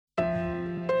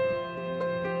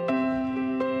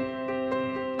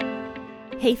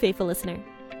Hey, faithful listener.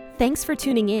 Thanks for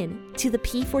tuning in to the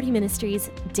P40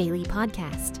 Ministries Daily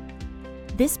Podcast.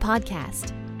 This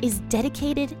podcast is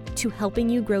dedicated to helping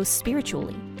you grow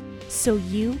spiritually so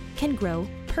you can grow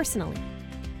personally.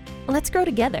 Let's grow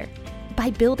together by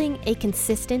building a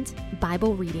consistent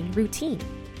Bible reading routine.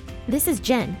 This is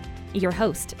Jen, your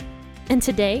host, and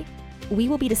today we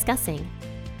will be discussing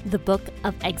the book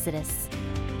of Exodus.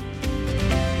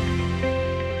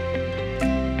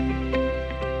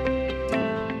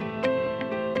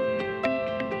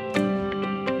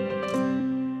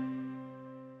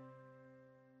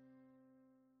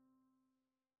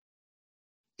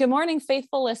 Good morning,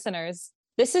 faithful listeners.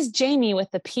 This is Jamie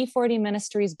with the P40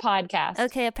 Ministries podcast.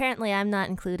 Okay, apparently I'm not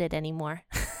included anymore.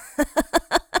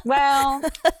 Well,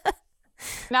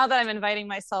 now that I'm inviting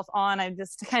myself on, I've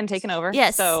just kind of taken over.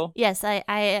 Yes, So yes,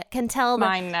 I can tell that.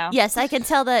 mine now. Yes, I can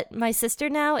tell that my sister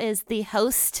now is the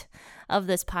host of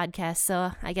this podcast,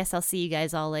 so I guess I'll see you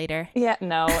guys all later. Yeah,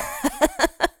 no.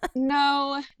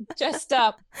 No, just,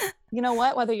 you know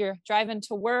what? Whether you're driving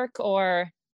to work or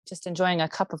just enjoying a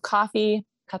cup of coffee,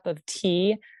 cup of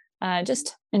tea,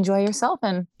 just enjoy yourself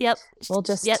and Yep. we'll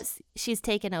just Yes, she's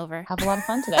taken over. have a lot of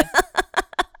fun today.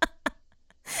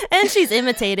 And she's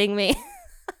imitating me.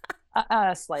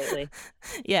 Slightly.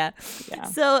 Yeah.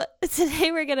 So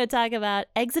today we're going to talk about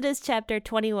Exodus chapter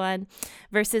 21,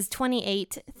 verses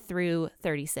 28 through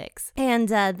 36. And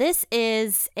this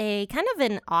is a kind of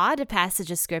an odd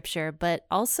passage of scripture, but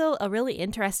also a really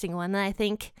interesting one that I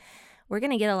think we're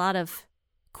going to get a lot of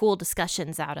cool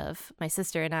discussions out of, my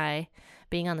sister and I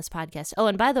being on this podcast. Oh,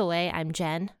 and by the way, I'm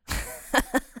Jen.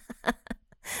 I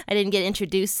didn't get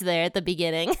introduced there at the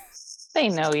beginning. They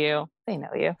know you. They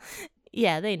know you.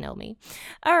 Yeah, they know me.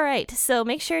 All right, so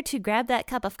make sure to grab that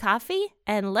cup of coffee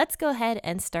and let's go ahead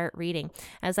and start reading.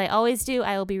 As I always do,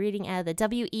 I will be reading out of the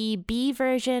WEB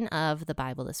version of the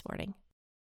Bible this morning.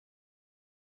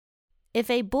 If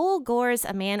a bull gores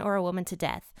a man or a woman to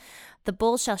death, the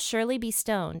bull shall surely be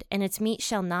stoned, and its meat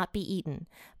shall not be eaten,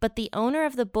 but the owner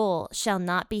of the bull shall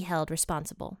not be held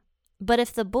responsible. But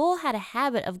if the bull had a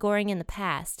habit of goring in the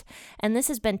past, and this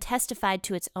has been testified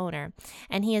to its owner,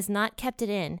 and he has not kept it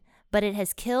in, but it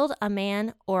has killed a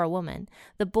man or a woman,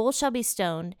 the bull shall be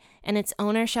stoned, and its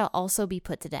owner shall also be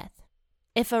put to death.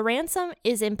 If a ransom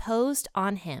is imposed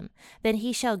on him, then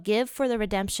he shall give for the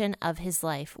redemption of his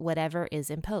life whatever is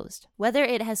imposed, whether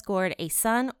it has gored a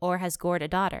son or has gored a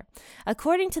daughter.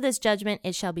 According to this judgment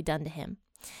it shall be done to him.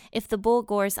 If the bull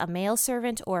gores a male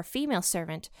servant or a female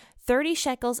servant, 30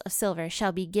 shekels of silver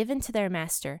shall be given to their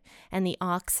master, and the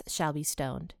ox shall be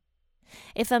stoned.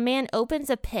 If a man opens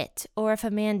a pit, or if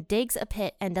a man digs a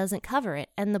pit and doesn't cover it,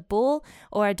 and the bull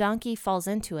or a donkey falls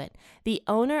into it, the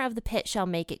owner of the pit shall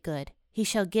make it good. He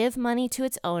shall give money to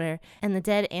its owner, and the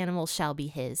dead animal shall be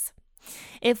his.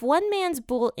 If one man's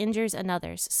bull injures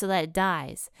another's so that it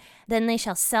dies, then they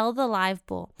shall sell the live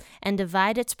bull and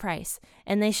divide its price,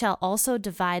 and they shall also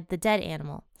divide the dead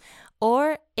animal.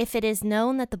 Or if it is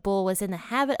known that the bull was in the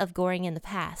habit of goring in the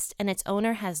past, and its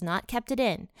owner has not kept it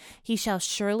in, he shall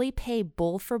surely pay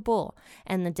bull for bull,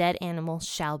 and the dead animal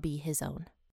shall be his own.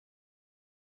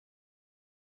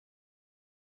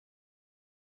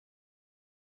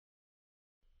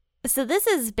 So this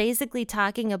is basically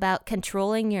talking about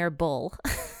controlling your bull,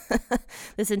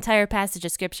 this entire passage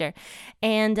of scripture.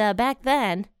 And back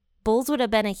then, bulls would have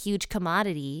been a huge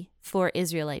commodity for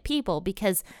Israelite people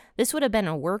because this would have been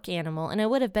a work animal, and it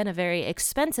would have been a very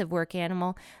expensive work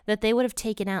animal that they would have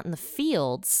taken out in the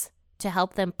fields to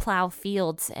help them plow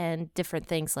fields and different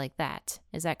things like that.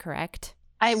 Is that correct?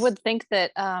 I would think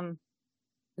that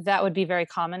that would be very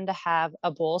common to have a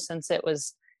bull since it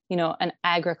was, an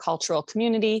agricultural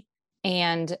community.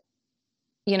 And,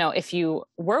 if you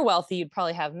were wealthy, you'd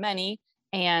probably have many,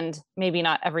 and maybe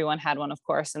not everyone had one, of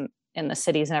course, in the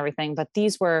cities and everything, but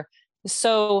these were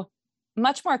so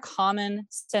much more common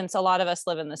since a lot of us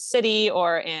live in the city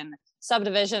or in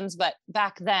subdivisions. But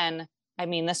back then,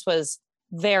 this was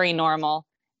very normal.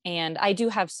 And I do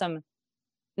have some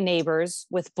neighbors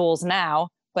with bulls now,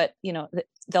 but,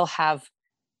 they'll have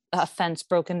a fence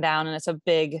broken down and it's a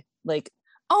big,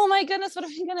 oh my goodness, what are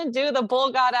we going to do? The bull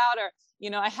got out. Or,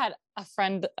 I had a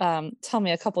friend tell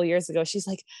me a couple years ago, she's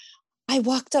like, I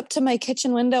walked up to my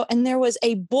kitchen window and there was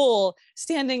a bull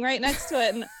standing right next to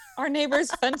it and our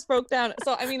neighbor's fence broke down.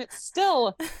 So, it's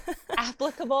still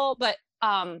applicable, but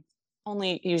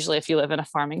only usually if you live in a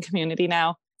farming community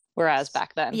now, whereas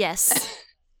back then. Yes.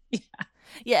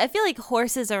 Yeah, I feel like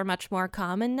horses are much more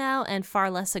common now and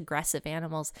far less aggressive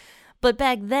animals. But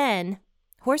back then,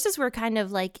 horses were kind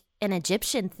of like an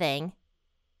Egyptian thing.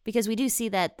 because we do see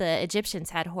that the Egyptians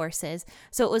had horses.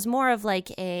 So it was more of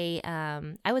like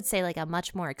I would say like a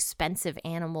much more expensive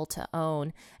animal to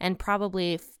own, and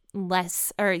probably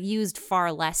less, or used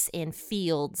far less in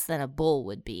fields than a bull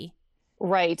would be.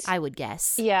 Right. I would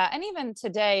guess. Yeah. And even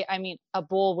today, I mean, a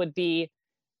bull would be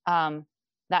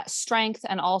that strength,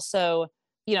 and also,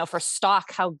 for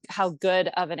stock, how good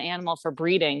of an animal for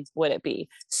breeding would it be?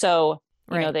 So,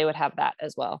 Right. they would have that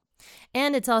as well.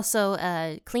 And it's also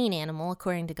a clean animal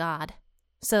according to God.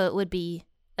 So it would be,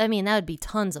 that would be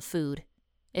tons of food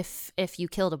if you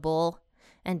killed a bull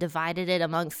and divided it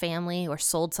among family or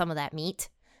sold some of that meat.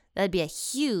 That'd be a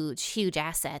huge, huge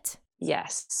asset.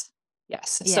 Yes. Yeah.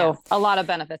 So a lot of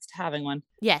benefits to having one.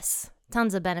 Yes,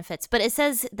 tons of benefits. But it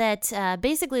says that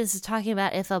basically this is talking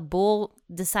about if a bull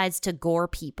decides to gore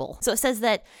people. So it says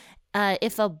that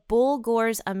if a bull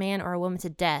gores a man or a woman to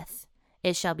death,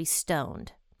 it shall be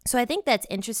stoned. So I think that's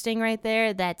interesting right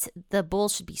there, that the bull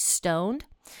should be stoned.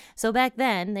 So back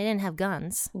then, they didn't have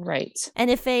guns. Right. And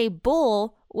if a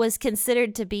bull was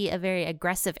considered to be a very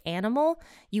aggressive animal,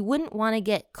 you wouldn't want to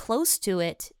get close to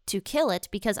it to kill it,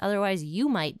 because otherwise you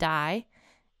might die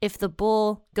if the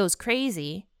bull goes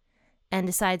crazy and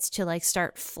decides to like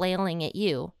start flailing at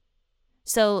you.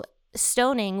 So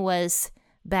stoning was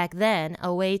back then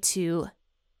a way to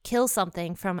kill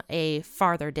something from a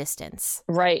farther distance.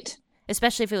 Right.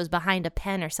 Especially if it was behind a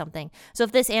pen or something. So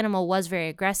if this animal was very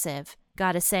aggressive,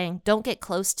 God is saying, don't get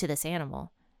close to this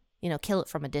animal. Kill it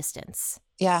from a distance.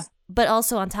 Yeah. But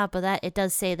also on top of that, it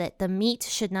does say that the meat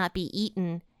should not be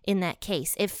eaten in that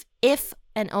case, if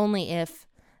and only if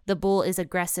the bull is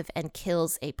aggressive and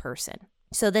kills a person.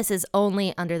 So this is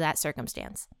only under that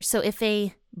circumstance. So if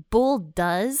a bull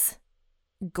does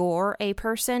gore a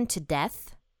person to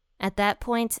death, at that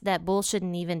point, that bull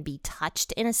shouldn't even be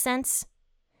touched in a sense.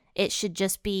 It should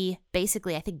just be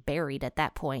basically, I think, buried at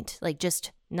that point. Like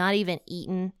just not even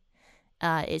eaten.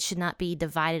 It should not be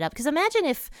divided up. Because imagine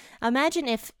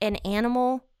if an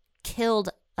animal killed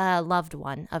a loved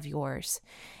one of yours,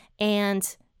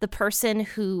 and the person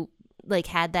who like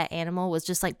had that animal was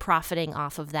just like profiting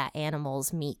off of that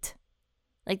animal's meat.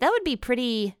 Like that would be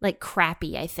pretty like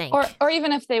crappy, I think. Or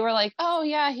even if they were like, oh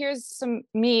yeah, here's some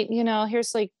meat,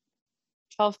 here's like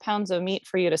 12 pounds of meat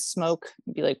for you to smoke.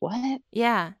 You'd be like, what?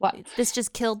 Yeah. What? This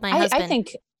just killed my husband. I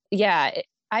think, yeah,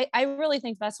 I really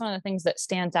think that's one of the things that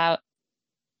stands out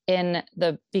in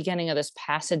the beginning of this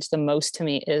passage the most to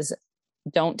me is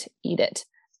don't eat it.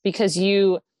 Because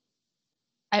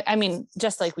I mean,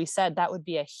 just like we said, that would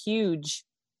be a huge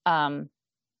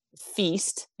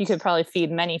feast. You could probably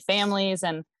feed many families,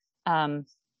 and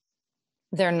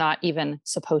they're not even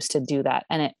supposed to do that.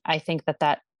 And I think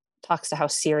that talks to how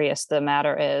serious the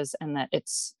matter is, and that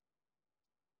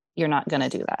you're not going to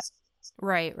do that.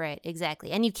 Right,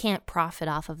 exactly. And you can't profit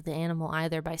off of the animal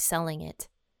either by selling it.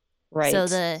 Right. So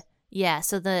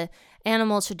the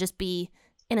animal should just be,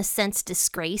 in a sense,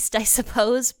 disgraced, I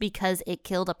suppose, because it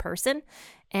killed a person,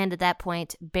 and at that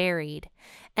point buried.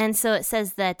 And so it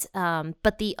says that,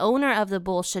 but the owner of the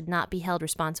bull should not be held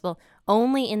responsible,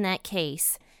 only in that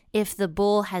case if the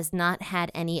bull has not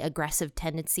had any aggressive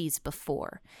tendencies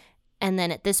before. And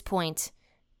then at this point,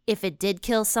 if it did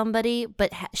kill somebody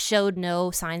but showed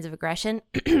no signs of aggression,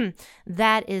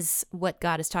 that is what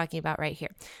God is talking about right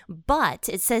here. But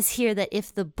it says here that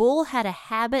if the bull had a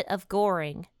habit of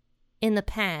goring in the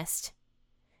past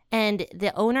and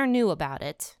the owner knew about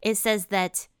it, it says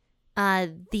that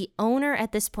the owner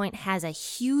at this point has a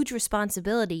huge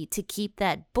responsibility to keep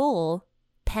that bull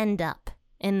penned up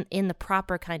in the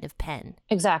proper kind of pen.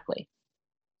 Exactly.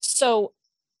 So,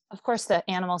 of course, the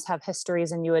animals have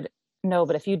histories and you would know,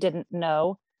 but if you didn't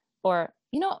know, or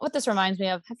you know what this reminds me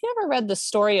of? Have you ever read the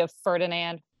story of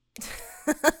Ferdinand?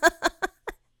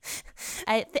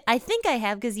 I think I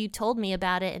have, because you told me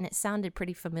about it and it sounded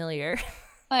pretty familiar.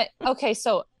 But okay,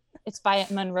 so it's by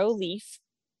Monroe Leaf,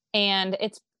 and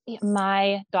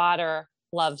my daughter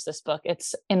loves this book.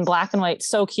 It's in black and white,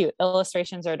 so cute.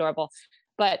 Illustrations are adorable.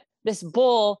 But this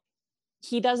bull,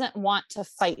 he doesn't want to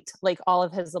fight like all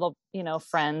of his little,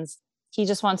 friends. He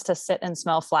just wants to sit and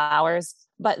smell flowers.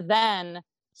 But then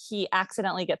he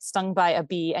accidentally gets stung by a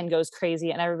bee and goes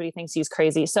crazy, and everybody thinks he's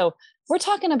crazy. So we're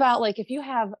talking about like if you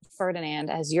have Ferdinand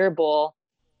as your bull,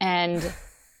 and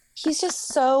he's just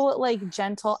so like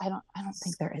gentle. I don't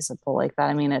think there is a bull like that.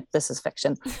 I mean, this is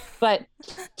fiction, but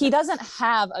he doesn't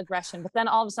have aggression. But then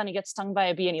all of a sudden he gets stung by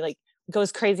a bee and he like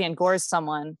goes crazy and gores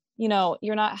someone.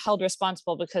 You're not held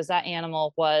responsible because that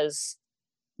animal was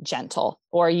gentle,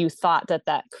 or you thought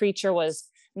that creature was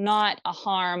not a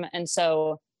harm. And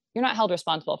so you're not held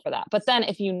responsible for that. But then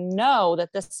if you know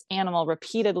that this animal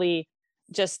repeatedly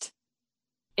just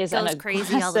is Goes an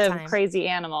crazy all the aggressive, time. crazy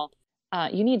animal,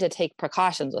 you need to take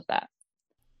precautions with that.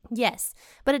 Yes,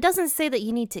 but it doesn't say that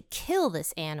you need to kill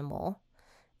this animal.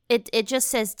 It just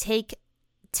says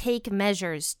take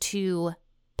measures to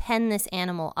pen this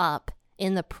animal up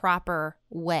in the proper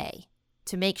way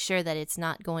to make sure that it's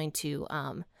not going to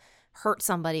hurt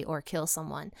somebody or kill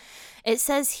someone. It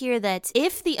says here that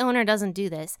if the owner doesn't do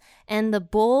this and the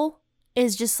bull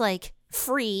is just like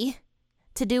free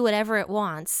to do whatever it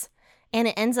wants and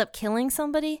it ends up killing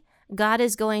somebody, God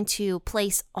is going to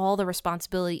place all the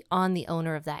responsibility on the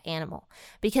owner of that animal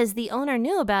because the owner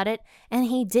knew about it and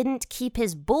he didn't keep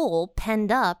his bull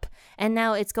penned up and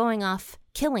now it's going off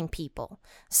killing people.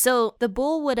 So the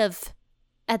bull would have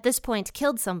at this point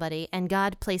killed somebody, and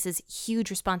God places huge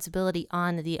responsibility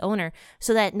on the owner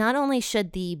so that not only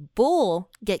should the bull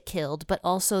get killed, but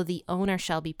also the owner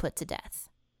shall be put to death.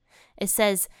 It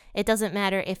says it doesn't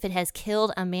matter if it has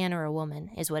killed a man or a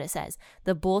woman, is what it says.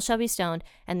 The bull shall be stoned,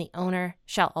 and the owner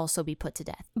shall also be put to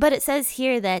death. But it says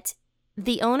here that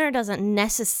the owner doesn't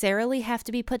necessarily have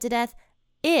to be put to death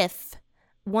if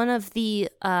one of the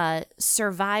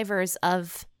survivors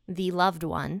of the loved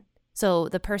one, so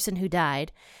the person who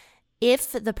died,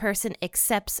 if the person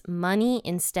accepts money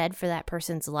instead for that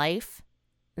person's life,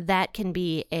 that can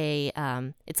be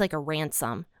it's like a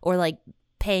ransom or like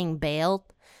paying bail.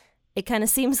 It kind of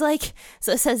seems like.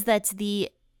 So it says that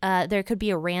there could be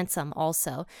a ransom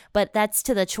also, but that's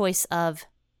to the choice of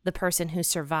the person who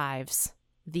survives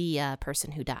the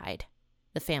person who died,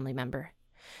 the family member.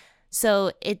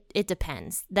 So it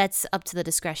depends. That's up to the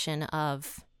discretion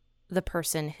of the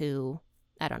person who,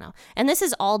 I don't know. And this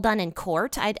is all done in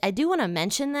court. I do want to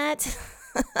mention that.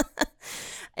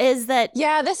 Is that...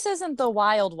 Yeah, this isn't the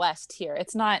Wild West here.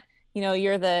 It's not,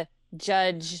 you're the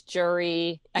judge,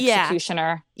 jury,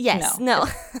 executioner. Yeah. Yes, no.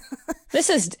 This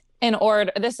is in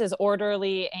order. This is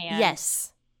orderly and...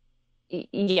 Yes.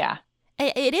 Yeah.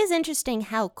 It is interesting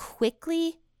how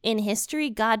quickly in history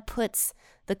God puts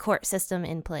the court system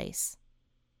in place.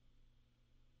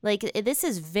 Like, this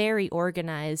is very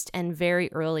organized and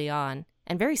very early on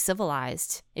and very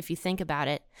civilized, if you think about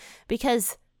it.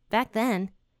 Because back then,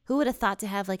 who would have thought to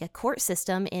have like a court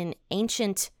system in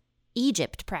ancient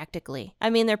Egypt practically?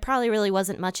 I mean, there probably really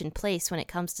wasn't much in place when it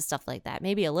comes to stuff like that.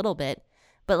 Maybe a little bit.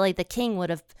 But like the king would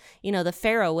have, the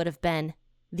pharaoh would have been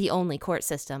the only court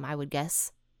system, I would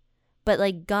guess. But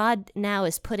like God now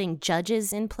is putting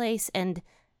judges in place, and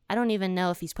I don't even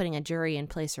know if he's putting a jury in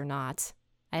place or not.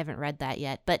 I haven't read that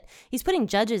yet, but he's putting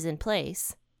judges in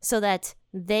place so that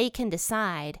they can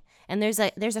decide. And there's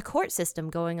a court system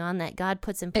going on that God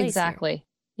puts in place. Exactly.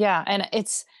 Here. Yeah, and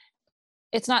it's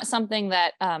not something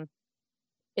that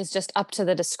is just up to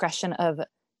the discretion of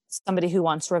somebody who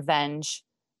wants revenge.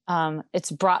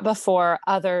 It's brought before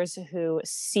others who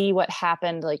see what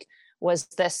happened. Like, was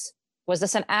this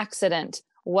an accident?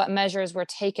 What measures were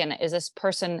taken? Is this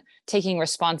person taking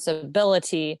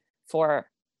responsibility for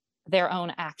their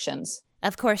own actions?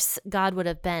 Of course, God would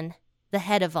have been the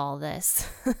head of all this.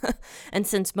 And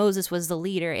since Moses was the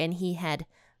leader and he had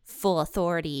full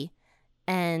authority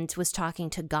and was talking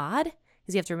to God,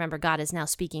 because you have to remember God is now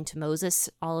speaking to Moses,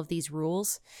 all of these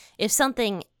rules. If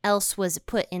something else was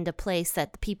put into place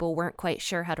that the people weren't quite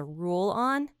sure how to rule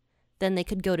on, then they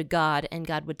could go to God and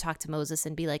God would talk to Moses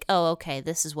and be like, oh, okay,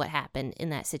 this is what happened in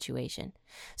that situation.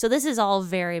 So this is all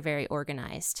very, very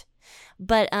organized.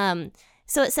 But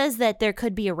so it says that there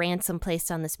could be a ransom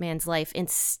placed on this man's life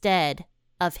instead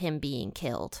of him being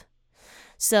killed.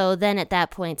 So then at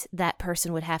that point, that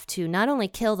person would have to not only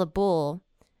kill the bull,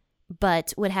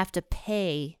 but would have to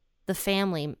pay the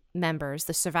family members,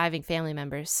 the surviving family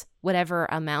members, whatever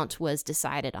amount was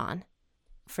decided on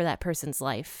for that person's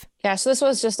life. Yeah, so this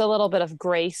was just a little bit of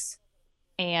grace.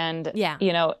 And,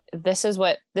 this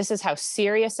is how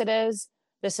serious it is.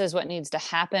 This is what needs to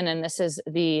happen. And this is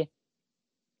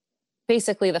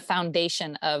basically the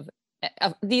foundation of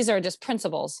these are just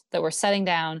principles that we're setting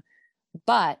down,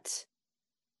 but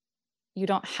you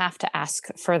don't have to ask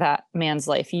for that man's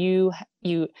life.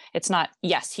 It's not,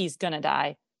 yes, he's going to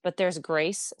die, but there's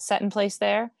grace set in place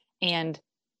there, and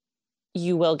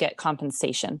you will get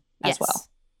compensation as well.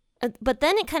 But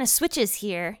then it kind of switches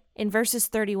here in verses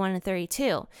 31 and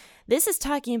 32. This is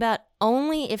talking about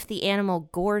only if the animal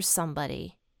gores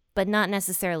somebody, but not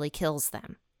necessarily kills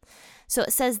them. So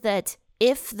it says that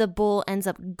if the bull ends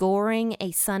up goring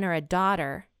a son or a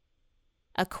daughter,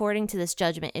 according to this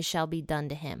judgment, it shall be done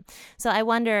to him. So I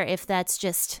wonder if that's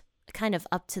just kind of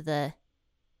up to the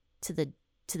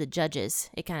judges.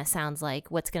 It kind of sounds like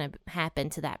what's going to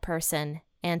happen to that person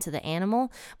and to the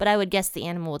animal, but I would guess the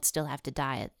animal would still have to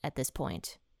die at this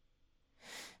point.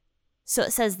 So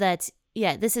it says that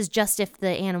Yeah, this is just if the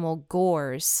animal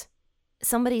gores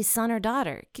somebody's son or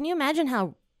daughter. Can you imagine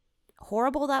how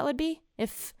horrible that would be?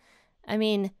 If, I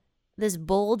mean, this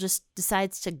bull just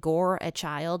decides to gore a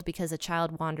child because a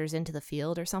child wanders into the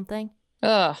field or something.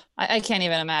 Ugh, I can't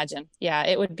even imagine. Yeah,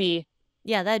 it would be.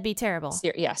 Yeah, that'd be terrible.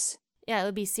 Yes. Yeah, it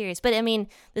would be serious. But I mean,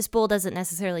 this bull doesn't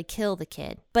necessarily kill the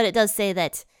kid. But it does say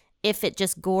that if it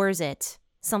just gores it,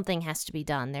 something has to be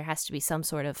done. There has to be some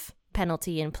sort of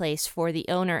penalty in place for the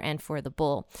owner and for the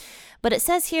bull. But it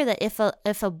says here that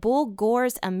if a bull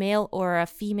gores a male or a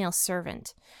female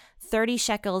servant, 30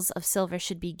 shekels of silver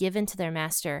should be given to their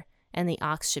master, and the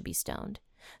ox should be stoned.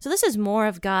 So this is more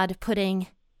of God putting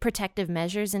protective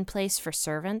measures in place for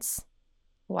servants.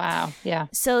 Wow. Yeah.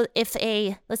 So if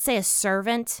let's say a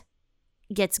servant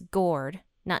gets gored,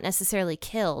 not necessarily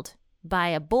killed, by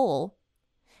a bull,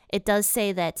 it does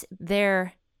say that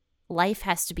their life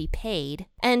has to be paid.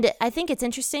 And I think it's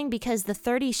interesting because the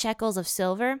 30 shekels of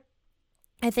silver,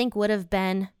 I think would have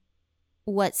been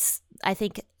I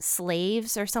think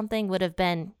slaves or something would have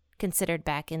been considered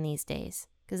back in these days,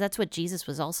 because that's what Jesus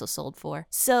was also sold for.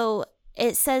 So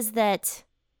it says that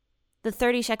the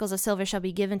 30 shekels of silver shall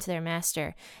be given to their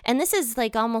master. And this is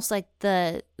like almost like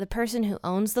the person who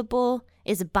owns the bull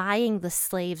is buying the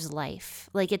slave's life.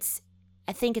 Like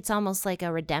I think it's almost like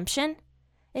a redemption.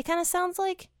 It kind of sounds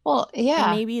like. Well,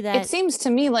 yeah. And maybe that. It seems to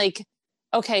me like,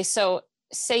 okay, so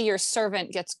say your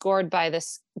servant gets gored by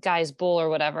this guy's bull or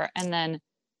whatever, and then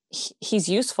he's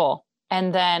useful.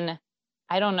 And then,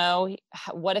 I don't know,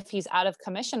 what if he's out of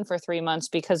commission for 3 months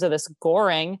because of this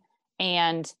goring?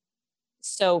 And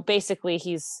so basically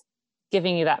he's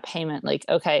giving you that payment. Like,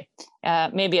 okay,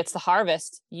 maybe it's the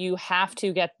harvest. You have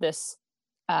to get this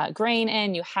grain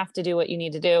in. You have to do what you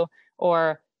need to do,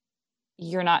 or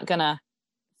you're not going to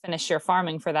finish your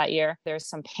farming for that year. There's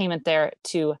some payment there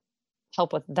to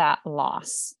help with that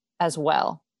loss as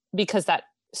well, because that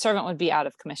servant would be out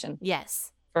of commission.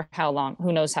 Yes. For how long?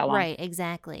 Who knows how long? Right,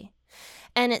 exactly.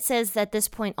 And it says that at this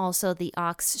point also the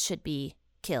ox should be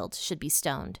killed, should be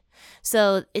stoned.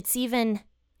 So it's even,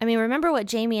 I mean, remember what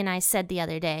Jamie and I said the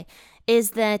other day,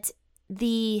 is that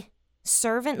the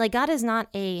servant, like God is not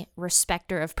a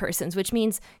respecter of persons, which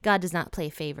means God does not play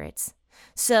favorites.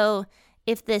 So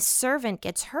if this servant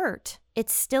gets hurt,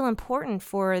 it's still important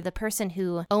for the person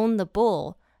who owned the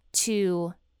bull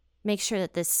to make sure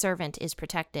that this servant is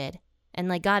protected. And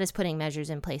like God is putting measures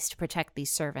in place to protect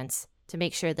these servants, to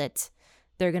make sure that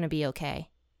they're going to be okay.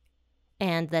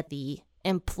 And that the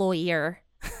employer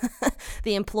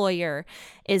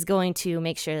is going to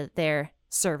make sure that their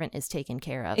servant is taken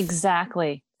care of.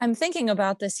 Exactly. I'm thinking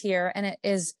about this here, and it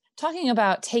is talking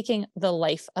about taking the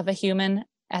life of a human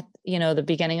at, the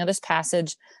beginning of this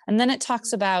passage. And then it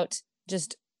talks about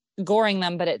just goring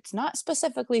them, but it's not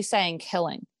specifically saying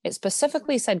killing. It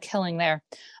specifically said killing there,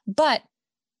 but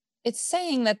it's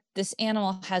saying that this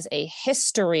animal has a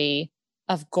history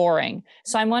of goring.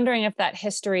 So I'm wondering if that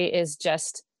history is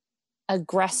just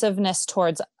aggressiveness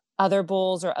towards other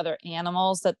bulls or other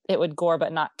animals that it would gore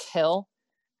but not kill.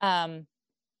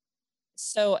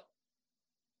 So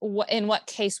in what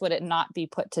case would it not be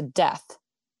put to death?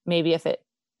 Maybe if it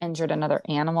injured another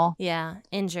animal. Yeah,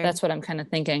 injured. That's what I'm kind of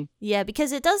thinking. Yeah,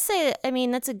 because it does say, I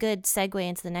mean, that's a good segue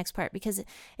into the next part, because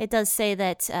it does say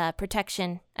that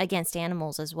protection against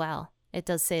animals as well. It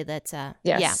does say that, yes.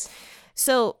 Yeah.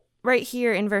 So right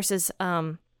here in verses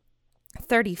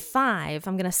 35,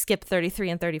 I'm going to skip 33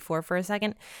 and 34 for a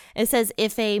second. It says,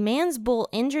 if a man's bull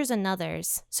injures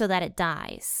another's so that it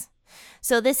dies.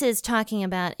 So this is talking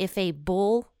about if a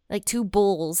bull, like two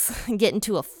bulls get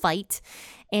into a fight,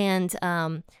 and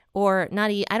or not,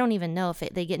 I don't even know if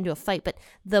they get into a fight, but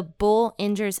the bull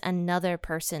injures another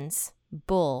person's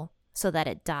bull so that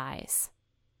it dies.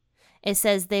 It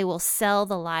says they will sell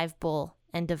the live bull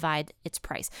and divide its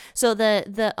price. So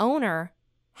the owner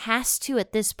has to,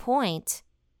 at this point,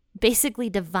 basically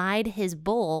divide his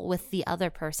bull with the other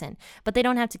person, but they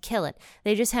don't have to kill it.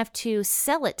 They just have to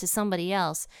sell it to somebody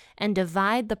else and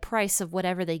divide the price of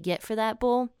whatever they get for that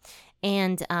bull,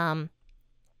 and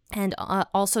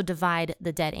also divide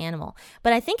the dead animal.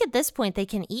 But I think at this point they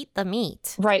can eat the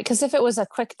meat. Right, because if it was a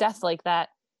quick death like that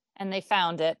and they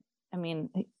found it, I mean,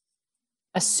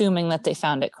 assuming that they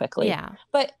found it quickly. Yeah.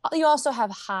 But you also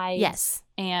have hides. Yes.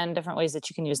 And different ways that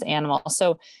you can use the animal.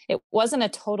 So it wasn't a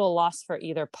total loss for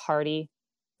either party,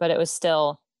 but it was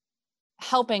still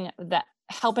helping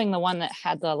the one that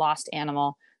had the lost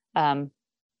animal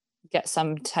get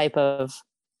some type of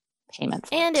payment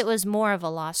for and it was more of a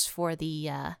loss for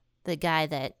the guy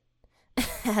that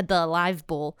had the live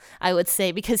bull, I would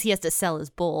say, because he has to sell his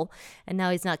bull, and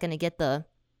now he's not going to get the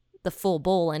full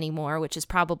bull anymore, which is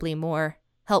probably more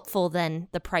helpful than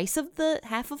the price of the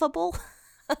half of a bull,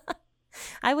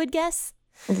 I would guess.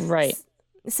 Right.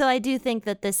 So I do think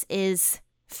that this is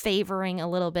favoring a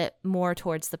little bit more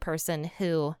towards the person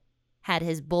who had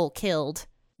his bull killed.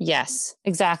 Yes,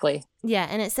 exactly. Yeah,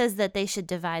 and it says that they should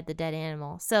divide the dead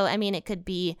animal. So, I mean, it could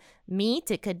be meat,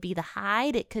 it could be the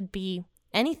hide, it could be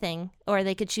anything, or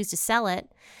they could choose to sell it.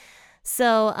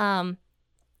 So,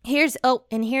 here's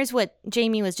what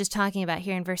Jamie was just talking about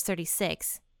here in verse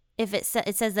 36. It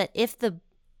says that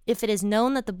if it is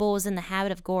known that the bull was in the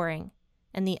habit of goring,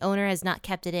 and the owner has not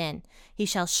kept it in, he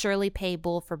shall surely pay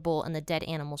bull for bull, and the dead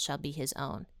animal shall be his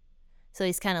own. So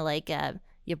he's kind of like,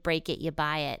 you break it, you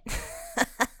buy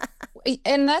it.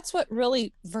 And that's what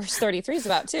really verse 33 is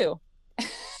about too.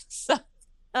 So,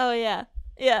 oh yeah.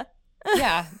 Yeah.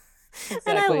 Yeah.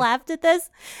 Exactly. And I laughed at this.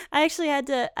 I actually had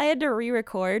to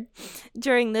re-record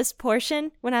during this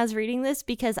portion when I was reading this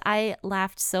because I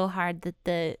laughed so hard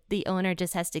that the owner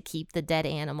just has to keep the dead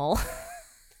animal.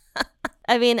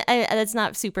 I mean, that's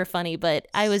not super funny, but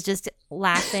I was just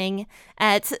laughing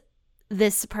at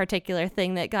this particular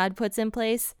thing that God puts in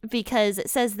place because it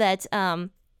says that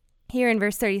here in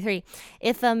verse 33,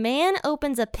 if a man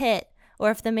opens a pit or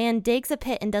if the man digs a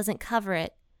pit and doesn't cover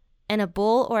it and a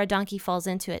bull or a donkey falls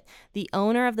into it, the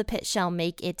owner of the pit shall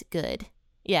make it good.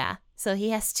 Yeah. So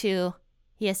he has to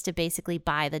basically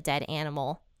buy the dead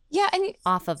animal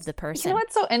off of the person. You know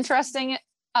what's so interesting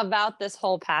about this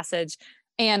whole passage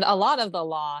and a lot of the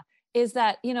law is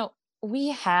that, we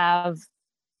have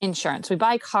insurance. We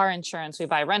buy car insurance, we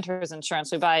buy renter's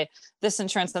insurance, we buy this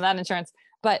insurance and that insurance,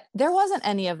 but there wasn't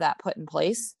any of that put in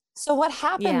place. So what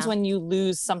happens when you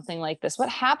lose something like this? What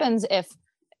happens if,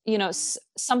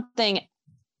 something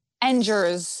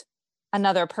injures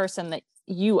another person that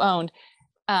you owned?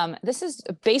 This is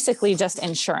basically just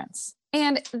insurance.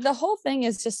 And the whole thing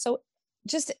is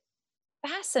just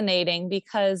fascinating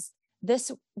because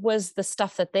this was the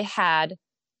stuff that they had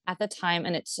at the time.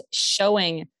 And it's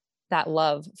showing that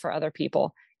love for other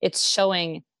people. It's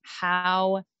showing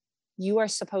how you are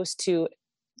supposed to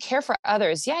care for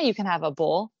others. Yeah, you can have a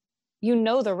bull. You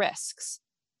know the risks.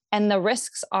 And the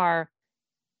risks are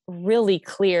really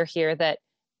clear here that,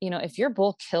 if your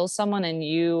bull kills someone and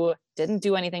you didn't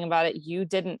do anything about it, you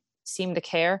didn't seem to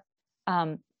care,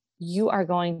 you are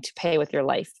going to pay with your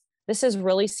life. This is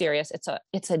really serious.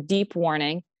 It's a deep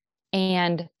warning.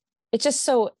 And it's just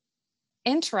so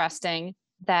interesting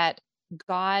that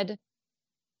God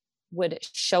would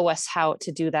show us how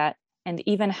to do that and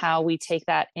even how we take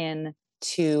that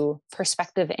into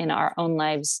perspective in our own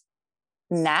lives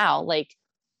now. Like,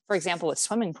 for example, with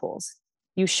swimming pools,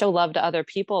 you show love to other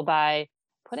people by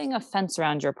putting a fence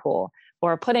around your pool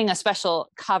or putting a special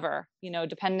cover,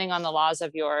 depending on the laws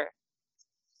of your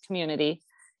community.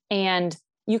 And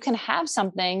you can have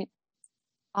something,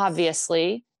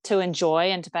 obviously, to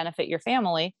enjoy and to benefit your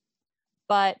family,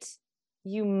 but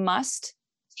you must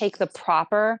take the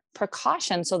proper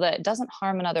precaution so that it doesn't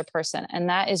harm another person. And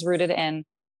that is rooted in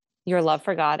your love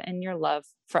for God and your love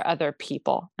for other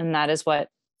people. And that is what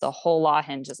the whole law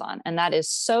hinges on. And that is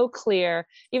so clear,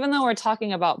 even though we're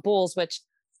talking about bulls, which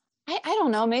I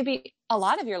don't know, maybe a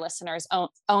lot of your listeners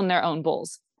own their own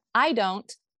bulls. I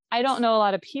don't know a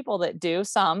lot of people that do,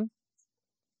 some.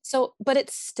 So, but it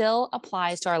still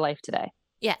applies to our life today.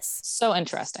 Yes. So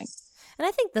interesting. And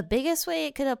I think the biggest way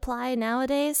it could apply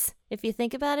nowadays, if you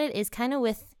think about it, is kind of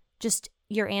with just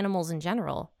your animals in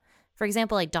general. For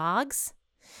example, like dogs.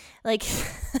 Like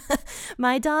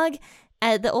my dog,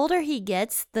 the older he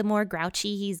gets, the more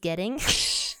grouchy he's getting.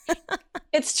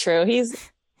 It's true.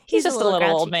 He's just a little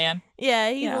old man.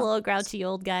 Yeah, he's a little grouchy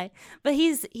old guy. But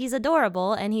he's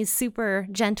adorable and he's super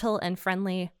gentle and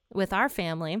friendly with our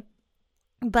family.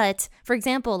 But for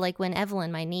example, like when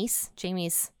Evelyn, my niece,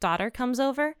 Jamie's daughter, comes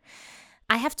over,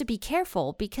 I have to be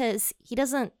careful because he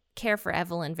doesn't care for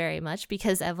Evelyn very much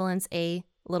because Evelyn's a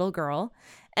little girl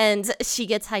and she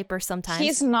gets hyper sometimes.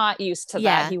 He's not used to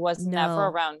that. He was never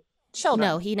around children.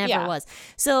 No, he never was.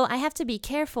 So I have to be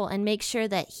careful and make sure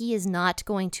that he is not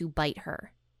going to bite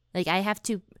her. Like I have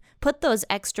to put those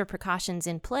extra precautions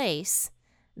in place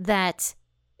that,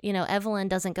 Evelyn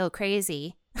doesn't go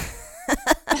crazy.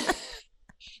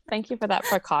 Thank you for that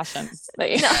precaution.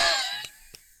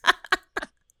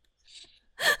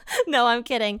 No, I'm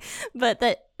kidding. But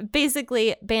that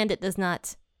basically Bandit does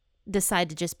not decide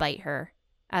to just bite her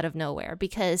out of nowhere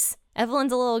because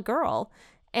Evelyn's a little girl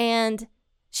and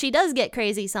she does get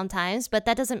crazy sometimes, but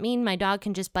that doesn't mean my dog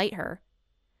can just bite her.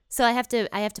 So I have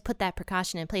to put that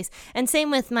precaution in place. And same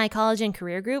with my college and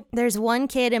career group. There's one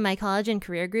kid in my college and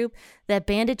career group that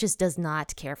Bandit just does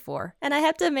not care for. And I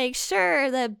have to make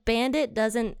sure that Bandit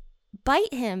doesn't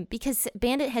bite him because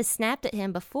Bandit has snapped at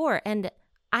him before. And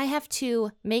I have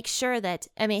to make sure that,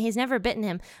 I mean, he's never bitten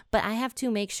him, but I have to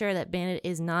make sure that Bandit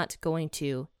is not going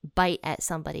to bite at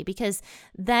somebody, because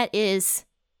that is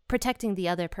protecting the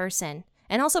other person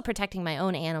and also protecting my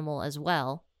own animal as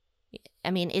well.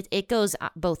 I mean, it goes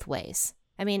both ways.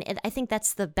 I mean, I think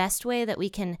that's the best way that we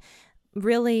can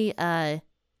really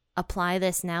apply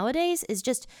this nowadays, is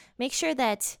just make sure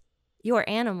that your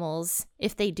animals,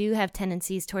 if they do have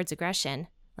tendencies towards aggression,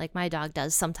 like my dog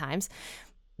does sometimes,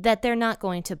 that they're not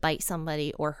going to bite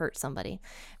somebody or hurt somebody,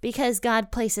 because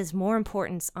God places more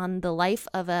importance on the life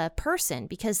of a person,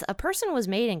 because a person was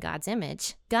made in God's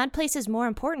image. God places more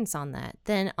importance on that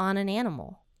than on an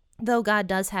animal. Though God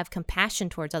does have compassion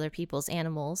towards other people's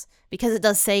animals, because it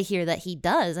does say here that he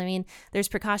does. I mean, there's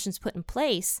precautions put in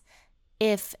place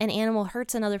if an animal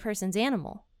hurts another person's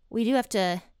animal. We do have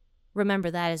to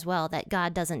remember that as well, that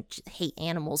God doesn't hate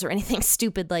animals or anything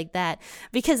stupid like that.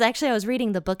 Because actually I was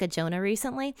reading the book of Jonah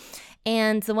recently,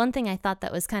 and the one thing I thought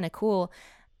that was kind of cool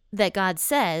that God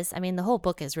says, I mean, the whole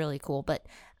book is really cool, but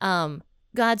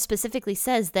God specifically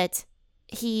says that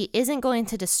he isn't going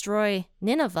to destroy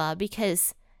Nineveh,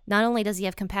 because not only does he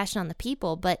have compassion on the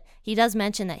people, but he does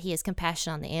mention that he has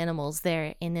compassion on the animals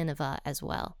there in Nineveh as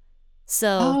well.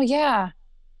 So, oh yeah,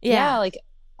 like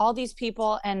all these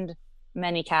people and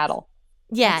many cattle.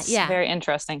 Yeah. Very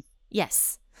interesting.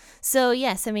 Yes. So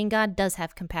yes, I mean, God does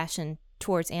have compassion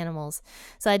towards animals.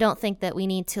 So I don't think that we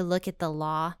need to look at the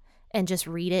law and just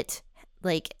read it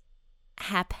like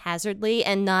haphazardly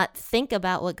and not think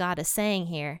about what God is saying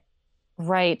here.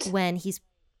 Right. When he's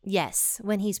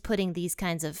putting these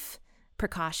kinds of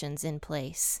precautions in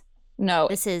place. No.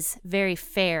 This is very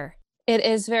fair. It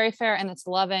is very fair, and it's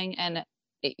loving. And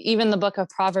even the book of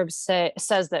Proverbs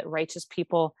says that righteous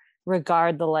people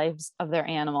regard the lives of their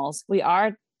animals. We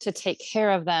are to take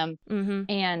care of them. Mm-hmm.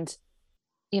 And,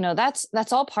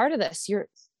 that's all part of this.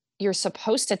 You're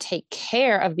supposed to take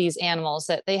care of these animals,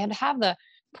 that they had to have the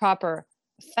proper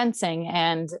fencing,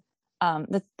 and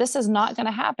that this is not going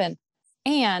to happen.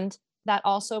 And that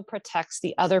also protects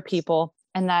the other people.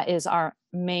 And that is our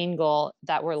main goal,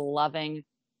 that we're loving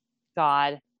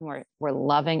God, and we're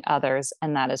loving others.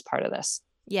 And that is part of this.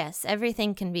 Yes, I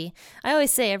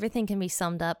always say everything can be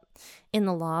summed up in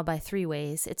the law by 3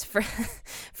 ways. It's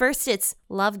first, it's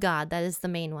love God. That is the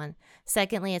main one.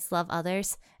 Secondly, it's love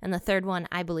others. And the third one,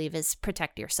 I believe, is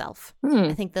protect yourself.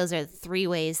 I think those are the 3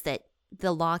 ways that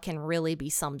the law can really be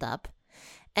summed up.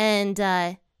 And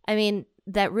I mean,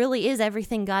 that really is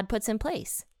everything God puts in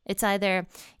place. It's either,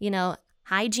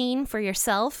 hygiene for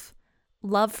yourself,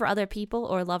 love for other people,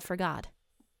 or love for God.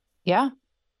 Yeah,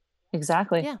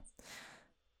 exactly. Yeah.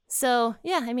 So,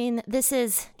 yeah, I mean, this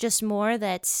is just more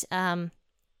that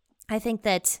I think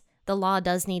that the law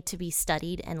does need to be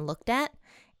studied and looked at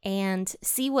and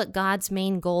see what God's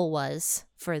main goal was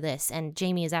for this. And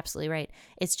Jamie is absolutely right.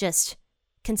 It's just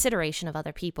consideration of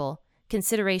other people,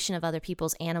 consideration of other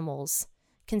people's animals,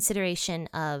 consideration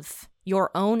of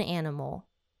your own animal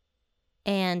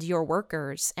and your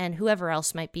workers and whoever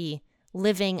else might be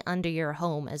living under your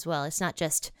home as well. It's not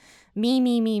just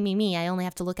me. I only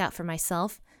have to look out for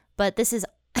myself. But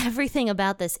everything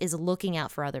about this is looking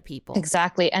out for other people.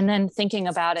 Exactly. And then thinking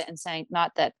about it and saying,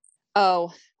 not that,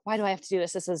 oh, why do I have to do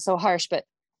this? This is so harsh, but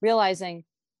realizing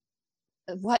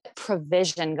what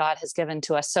provision God has given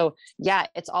to us. So yeah,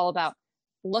 it's all about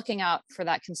looking out for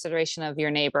that consideration of your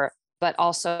neighbor, but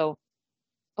also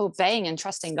obeying and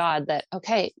trusting God that,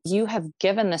 okay, you have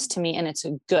given this to me and it's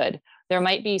good. There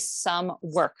might be some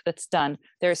work that's done.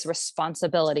 There's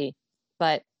responsibility,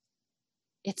 but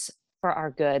it's for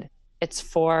our good. It's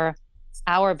for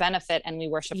our benefit, and we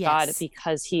worship God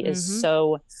because he is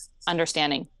so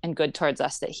understanding and good towards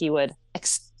us, that he would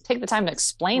take the time to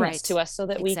explain this to us so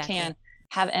that we can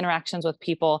have interactions with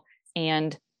people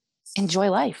and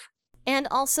enjoy life. And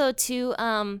also to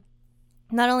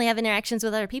not only have interactions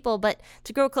with other people, but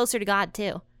to grow closer to God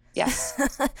too. Yes.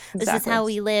 This is how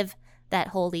we live that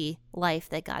holy life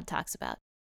that God talks about.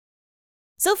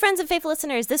 So friends and faithful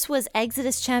listeners, this was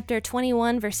Exodus chapter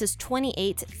 21, verses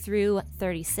 28 through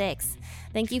 36.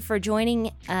 Thank you for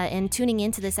joining and tuning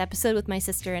into this episode with my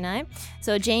sister and I.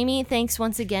 So Jamie, thanks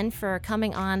once again for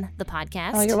coming on the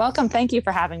podcast. Oh, you're welcome. Thank you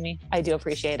for having me. I do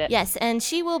appreciate it. Yes, and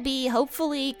she will be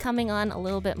hopefully coming on a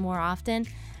little bit more often.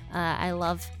 I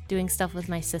love doing stuff with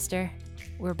my sister.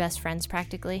 We're best friends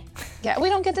practically. Yeah, we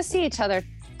don't get to see each other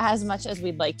as much as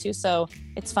we'd like to, so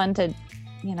it's fun to,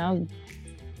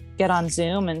 get on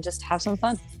Zoom and just have some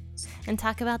fun. and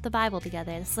talk about the Bible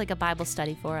together. This is like a Bible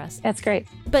study for us. That's great.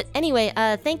 But anyway,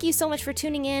 thank you so much for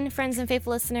tuning in, friends and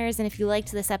faithful listeners. And if you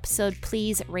liked this episode,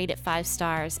 please rate it 5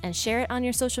 stars and share it on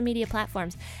your social media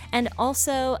platforms. And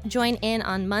also join in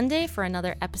on Monday for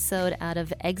another episode out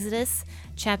of Exodus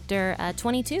chapter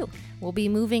 22. We'll be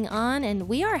moving on, and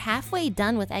we are halfway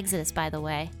done with Exodus, by the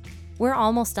way. We're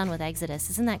almost done with Exodus.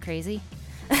 Isn't that crazy?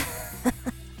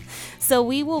 So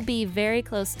we will be very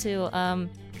close to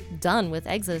done with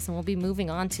Exodus, and we'll be moving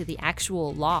on to the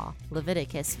actual law,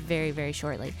 Leviticus, very, very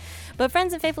shortly. But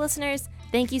friends and faithful listeners,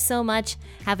 thank you so much.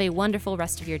 Have a wonderful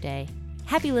rest of your day.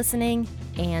 Happy listening,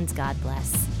 and God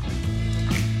bless.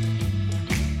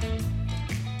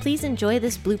 Please enjoy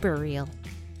this blooper reel.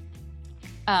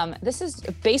 This is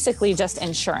basically just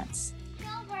insurance.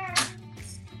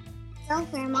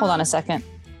 Silver, Hold on a second.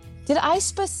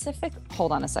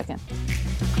 Hold on a second.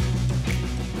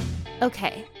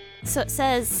 Okay, so it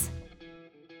says,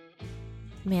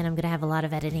 man, I'm going to have a lot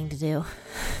of editing to do.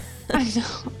 I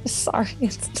know. Sorry,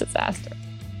 it's a disaster.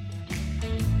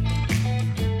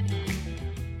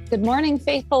 Good morning,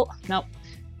 faithful. No.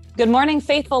 Good morning,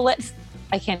 faithful.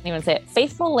 I can't even say it.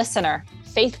 Faithful listener.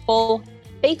 Faithful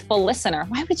listener.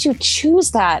 Why would you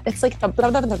choose that? It's like a blah,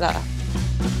 blah, blah, blah.